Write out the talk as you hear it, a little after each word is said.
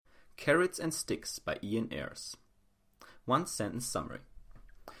Carrots and Sticks by Ian Ayres. One sentence summary.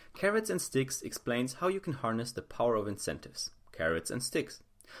 Carrots and Sticks explains how you can harness the power of incentives, carrots and sticks,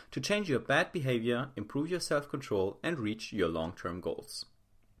 to change your bad behavior, improve your self-control, and reach your long-term goals.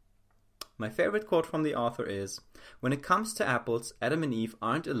 My favorite quote from the author is, "When it comes to apples, Adam and Eve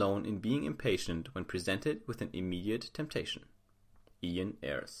aren't alone in being impatient when presented with an immediate temptation." Ian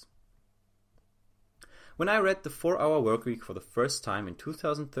Ayres. When I read The 4-Hour Workweek for the first time in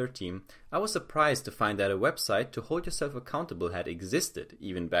 2013, I was surprised to find that a website to hold yourself accountable had existed,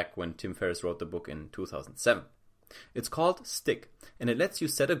 even back when Tim Ferriss wrote the book in 2007. It's called Stick, and it lets you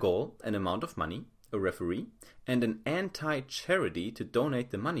set a goal, an amount of money, a referee, and an anti-charity to donate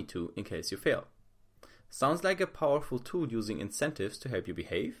the money to in case you fail. Sounds like a powerful tool using incentives to help you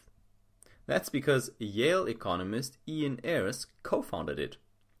behave? That's because Yale economist Ian Ayres co-founded it.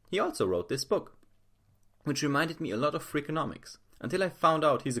 He also wrote this book, which reminded me a lot of Freakonomics, until I found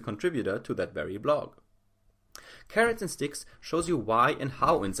out he's a contributor to that very blog. Carrots and Sticks shows you why and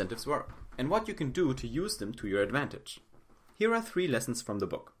how incentives work, and what you can do to use them to your advantage. Here are 3 lessons from the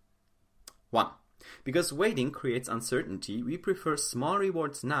book. 1. Because waiting creates uncertainty, we prefer small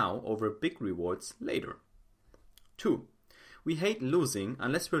rewards now over big rewards later. 2. We hate losing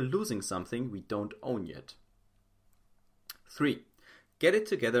unless we're losing something we don't own yet. 3. Get it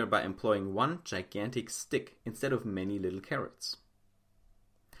together by employing one gigantic stick instead of many little carrots.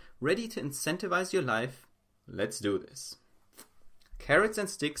 Ready to incentivize your life? Let's do this. Carrots and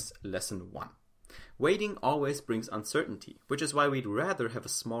Sticks, Lesson 1. Waiting always brings uncertainty, which is why we'd rather have a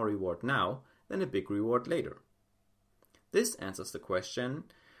small reward now than a big reward later. This answers the question,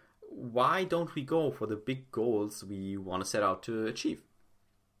 why don't we go for the big goals we want to set out to achieve?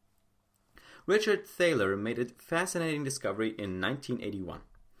 Richard Thaler made a fascinating discovery in 1981.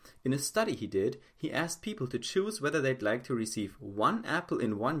 In a study he did, he asked people to choose whether they'd like to receive 1 apple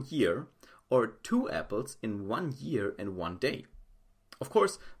in 1 year or 2 apples in 1 year and 1 day. Of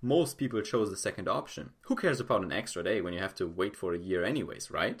course, most people chose the second option. Who cares about an extra day when you have to wait for a year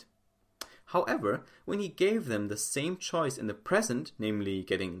anyways, right? However, when he gave them the same choice in the present, namely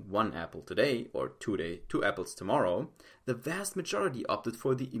getting 1 apple today or 2 apples tomorrow, the vast majority opted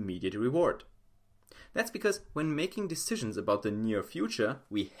for the immediate reward. That's because when making decisions about the near future,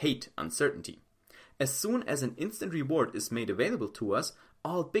 we hate uncertainty. As soon as an instant reward is made available to us,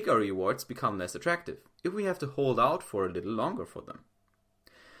 all bigger rewards become less attractive, if we have to hold out for a little longer for them.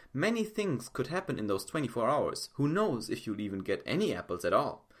 Many things could happen in those 24 hours. Who knows if you'll even get any apples at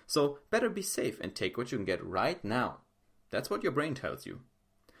all? So better be safe and take what you can get right now. That's what your brain tells you.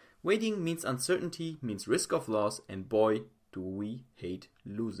 Waiting means uncertainty, means risk of loss, and boy, do we hate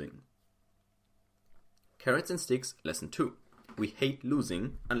losing. Carrots and Sticks, Lesson 2. We hate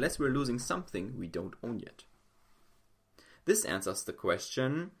losing unless we're losing something we don't own yet. This answers the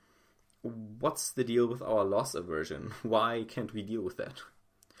question, what's the deal with our loss aversion? Why can't we deal with that?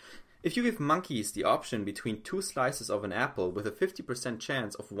 If you give monkeys the option between 2 slices of an apple with a 50%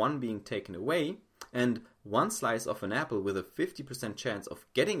 chance of one being taken away and 1 slice of an apple with a 50% chance of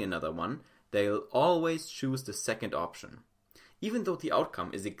getting another one, they'll always choose the second option. Even though the outcome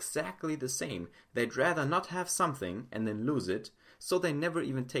is exactly the same, they'd rather not have something and then lose it, so they never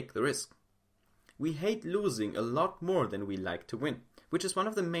even take the risk. We hate losing a lot more than we like to win, which is one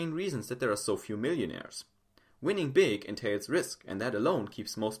of the main reasons that there are so few millionaires. Winning big entails risk, and that alone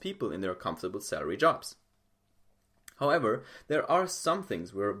keeps most people in their comfortable salary jobs. However, there are some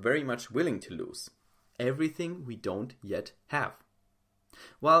things we're very much willing to lose. Everything we don't yet have.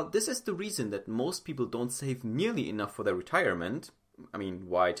 While this is the reason that most people don't save nearly enough for their retirement,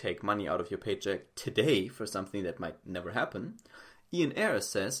 why take money out of your paycheck today for something that might never happen? Ian Ayres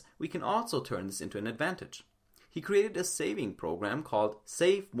says we can also turn this into an advantage. He created a saving program called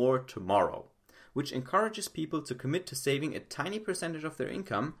Save More Tomorrow, which encourages people to commit to saving a tiny percentage of their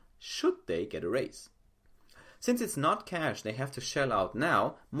income should they get a raise. Since it's not cash they have to shell out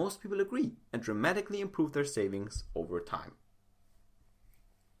now, most people agree and dramatically improve their savings over time.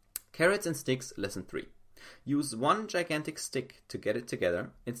 Carrots and Sticks, Lesson 3. Use one gigantic stick to get it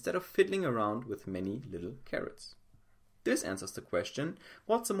together instead of fiddling around with many little carrots. This answers the question,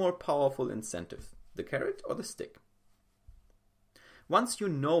 what's a more powerful incentive, the carrot or the stick? Once you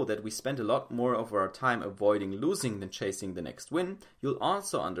know that we spend a lot more of our time avoiding losing than chasing the next win, you'll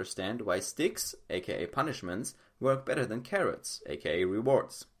also understand why sticks, aka punishments, work better than carrots, aka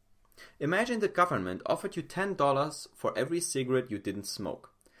rewards. Imagine the government offered you $10 for every cigarette you didn't smoke.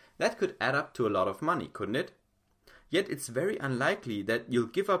 That could add up to a lot of money, couldn't it? Yet it's very unlikely that you'll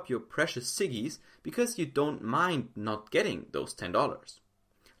give up your precious ciggies because you don't mind not getting those $10.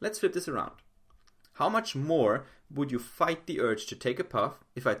 Let's flip this around. How much more would you fight the urge to take a puff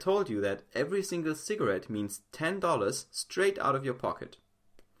if I told you that every single cigarette means $10 straight out of your pocket?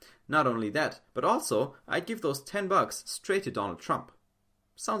 Not only that, but also I'd give those $10 straight to Donald Trump.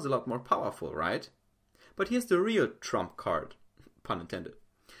 Sounds a lot more powerful, right? But here's the real Trump card, pun intended.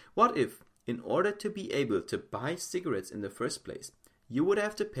 What if, in order to be able to buy cigarettes in the first place, you would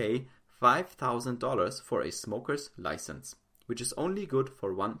have to pay $5,000 for a smoker's license, which is only good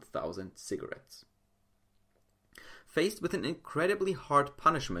for 1,000 cigarettes? Faced with an incredibly hard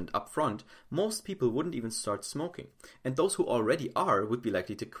punishment up front, most people wouldn't even start smoking, and those who already are would be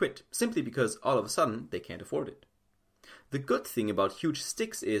likely to quit, simply because all of a sudden they can't afford it. The good thing about huge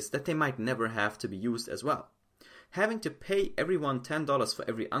sticks is that they might never have to be used as well. Having to pay everyone $10 for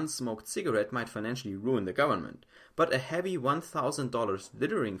every unsmoked cigarette might financially ruin the government, but a heavy $1,000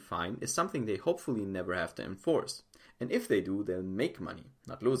 littering fine is something they hopefully never have to enforce, and if they do, they'll make money,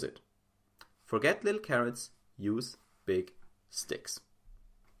 not lose it. Forget little carrots, use big sticks.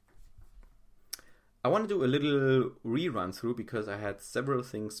 I want to do a little rerun through because I had several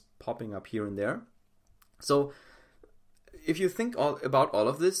things popping up here and there. So, if you think about all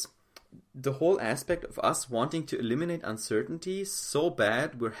of this, the whole aspect of us wanting to eliminate uncertainty so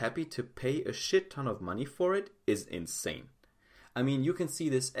bad we're happy to pay a shit ton of money for it is insane. I mean, you can see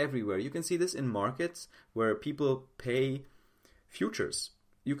this everywhere. You can see this in markets where people pay futures.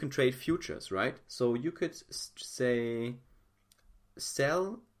 You can trade futures, right? So you could say,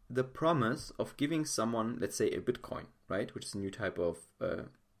 sell the promise of giving someone, let's say, a Bitcoin, right? Which is a new type of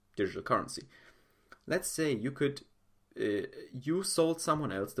digital currency. Let's say you sold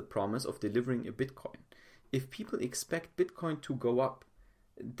someone else the promise of delivering a Bitcoin. If people expect Bitcoin to go up,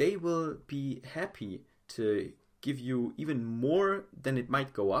 they will be happy to give you even more than it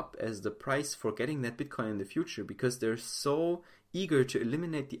might go up as the price for getting that Bitcoin in the future, because they're so eager to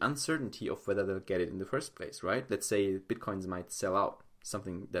eliminate the uncertainty of whether they'll get it in the first place, right? Let's say Bitcoins might sell out,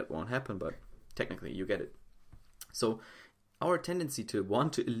 something that won't happen, but technically you get it. So our tendency to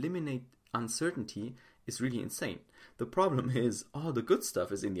want to eliminate uncertainty is really insane. The problem is all the good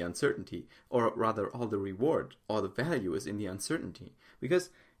stuff is in the uncertainty, or rather all the reward, all the value is in the uncertainty, because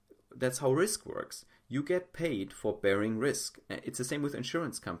that's how risk works. You get paid for bearing risk. It's the same with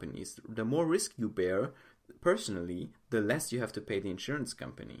insurance companies. The more risk you bear personally, the less you have to pay the insurance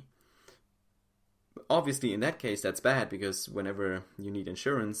company. Obviously, in that case, that's bad because whenever you need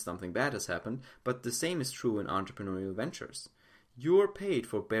insurance, something bad has happened. But the same is true in entrepreneurial ventures. You're paid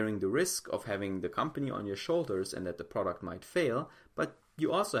for bearing the risk of having the company on your shoulders and that the product might fail, but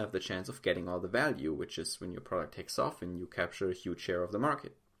you also have the chance of getting all the value, which is when your product takes off and you capture a huge share of the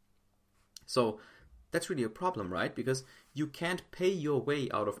market. So that's really a problem, right? Because you can't pay your way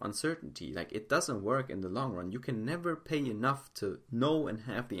out of uncertainty. Like, it doesn't work in the long run. You can never pay enough to know and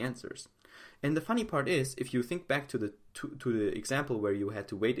have the answers. And the funny part is, if you think back to the example where you had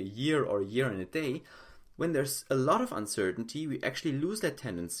to wait a year or a year and a day, when there's a lot of uncertainty, we actually lose that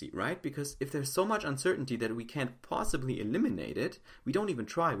tendency, right? Because if there's so much uncertainty that we can't possibly eliminate it, we don't even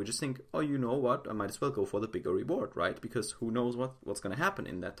try. We just think, oh, you know what? I might as well go for the bigger reward, right? Because who knows what's going to happen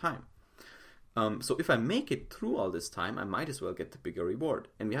in that time. So if I make it through all this time, I might as well get the bigger reward.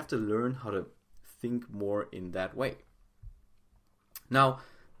 And we have to learn how to think more in that way. Now,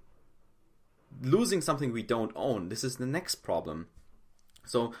 losing something we don't own, this is the next problem.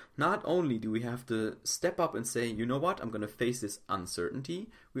 So not only do we have to step up and say, you know what, I'm going to face this uncertainty,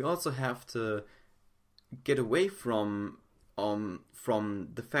 we also have to get away from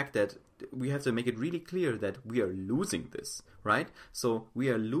the fact that we have to make it really clear that we are losing this, right? So we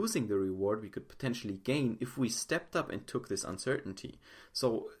are losing the reward we could potentially gain if we stepped up and took this uncertainty.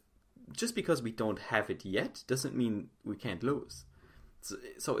 So just because we don't have it yet doesn't mean we can't lose.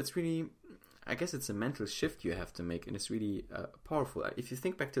 So it's really, I guess it's a mental shift you have to make, and it's really powerful. If you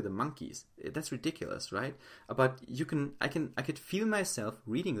think back to the monkeys, that's ridiculous, right? But I could feel myself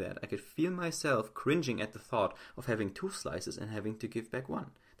reading that. I could feel myself cringing at the thought of having 2 slices and having to give back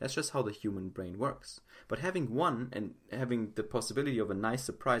 1. That's just how the human brain works. But having 1 and having the possibility of a nice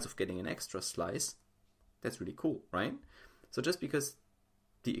surprise of getting an extra slice, that's really cool, right? So just because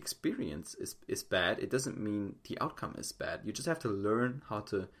the experience is bad, it doesn't mean the outcome is bad. You just have to learn how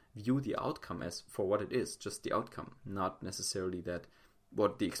to view the outcome as for what it is, just the outcome, not necessarily that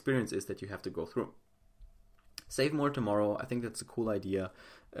what the experience is that you have to go through. Save more tomorrow. I think that's a cool idea.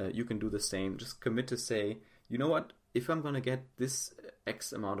 You can do the same. Just commit to say, you know what, if I'm going to get this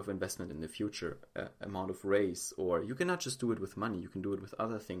X amount of investment in the future, amount of raise, or you cannot just do it with money, you can do it with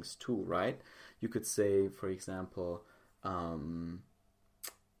other things too, right? You could say, for example,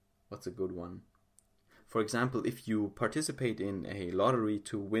 what's a good one? For example, if you participate in a lottery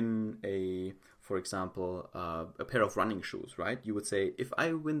to win for example, a pair of running shoes, right? You would say, if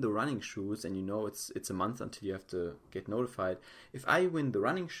I win the running shoes, and it's a month until you have to get notified, if I win the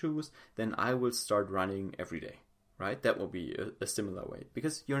running shoes, then I will start running every day, right? That will be a similar way,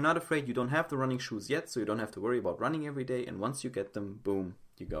 because you're not afraid, you don't have the running shoes yet, so you don't have to worry about running every day, and once you get them, boom,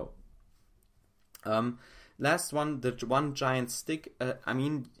 you go. Last one, the one giant stick.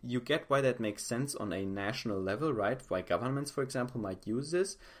 You get why that makes sense on a national level, right? Why governments, for example, might use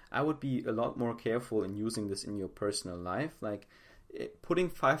this. I would be a lot more careful in using this in your personal life. Like putting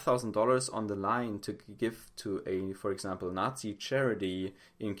 $5,000 on the line to give to a, for example, Nazi charity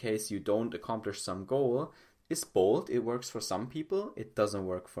in case you don't accomplish some goal is bold. It works for some people. It doesn't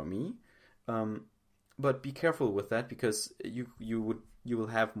work for me. But be careful with that, because you will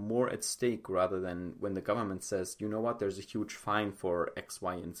have more at stake rather than when the government says, you know what, there's a huge fine for X,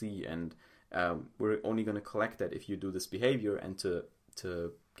 Y, and Z, and we're only going to collect that if you do this behavior, and to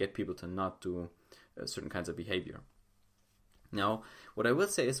get people to not do certain kinds of behavior. Now, what I will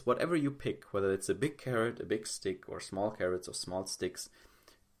say is, whatever you pick, whether it's a big carrot, a big stick, or small carrots or small sticks,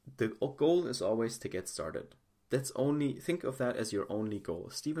 the goal is always to get started. Think of that as your only goal.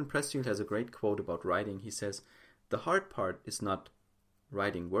 Stephen Pressfield has a great quote about writing. He says, the hard part is not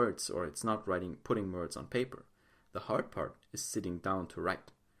writing words, or it's not putting words on paper. The hard part is sitting down to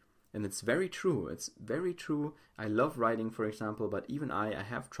write. And it's very true. It's very true. I love writing, for example, but even I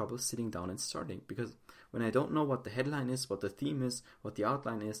have trouble sitting down and starting, because when I don't know what the headline is, what the theme is, what the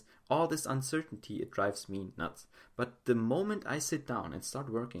outline is, all this uncertainty, it drives me nuts. But the moment I sit down and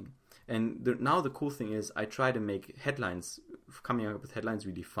start working, and now the cool thing is, I try to make coming up with headlines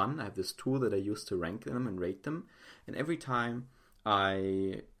really fun. I have this tool that I use to rank them and rate them, and every time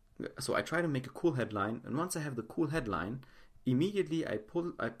I try to make a cool headline, and once I have the cool headline, immediately I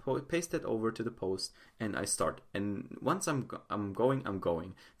paste that over to the post, and I start. And once I'm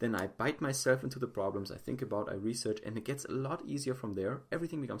going. Then I bite myself into the problems I think about, I research, and it gets a lot easier from there.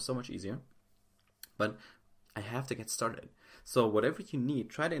 Everything becomes so much easier. But I have to get started. So whatever you need,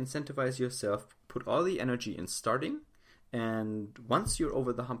 try to incentivize yourself, put all the energy in starting, and once you're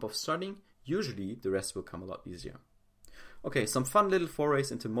over the hump of starting, usually the rest will come a lot easier. Okay, some fun little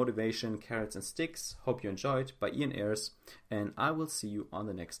forays into motivation, carrots and sticks. Hope you enjoyed, by Ian Ayres, and I will see you on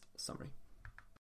the next summary.